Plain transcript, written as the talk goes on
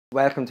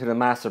Welcome to the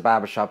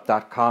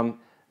masterbarbershop.com.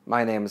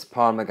 My name is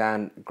Paul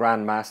McGann,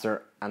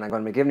 Grandmaster, and I'm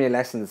going to be giving you a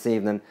lesson this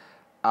evening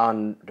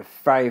on the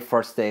very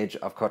first stage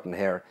of cutting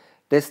hair.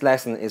 This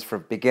lesson is for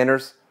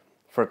beginners,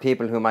 for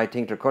people who might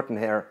think they're cutting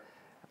hair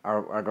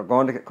or are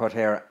going to cut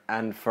hair,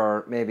 and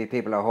for maybe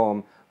people at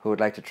home who would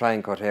like to try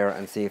and cut hair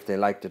and see if they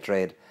like the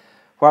trade.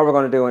 What we're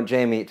going to do on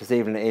Jamie this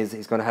evening is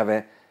he's going to have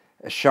a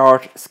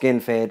short skin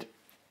fade.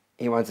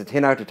 He wants it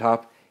thin out the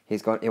top. He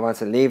wants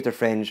to leave the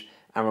fringe,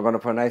 and we're going to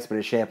put a nice bit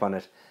of shape on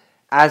it.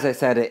 As I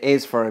said, it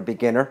is for a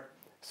beginner,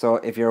 so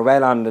if you're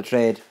well on the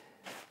trade,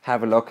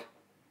 have a look.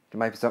 There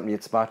might be something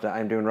you'd spot that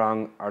I'm doing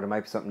wrong, or there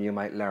might be something you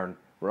might learn.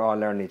 We're all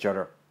learning each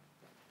other.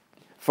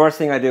 First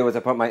thing I do is I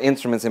put my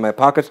instruments in my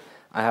pocket.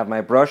 I have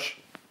my brush,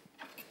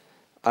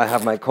 I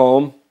have my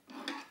comb,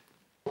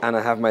 and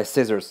I have my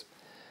scissors.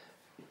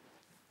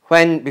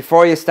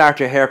 Before you start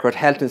your haircut,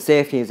 health and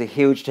safety is a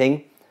huge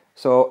thing,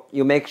 so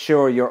you make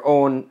sure your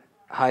own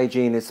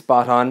hygiene is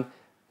spot on,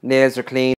 nails are clean.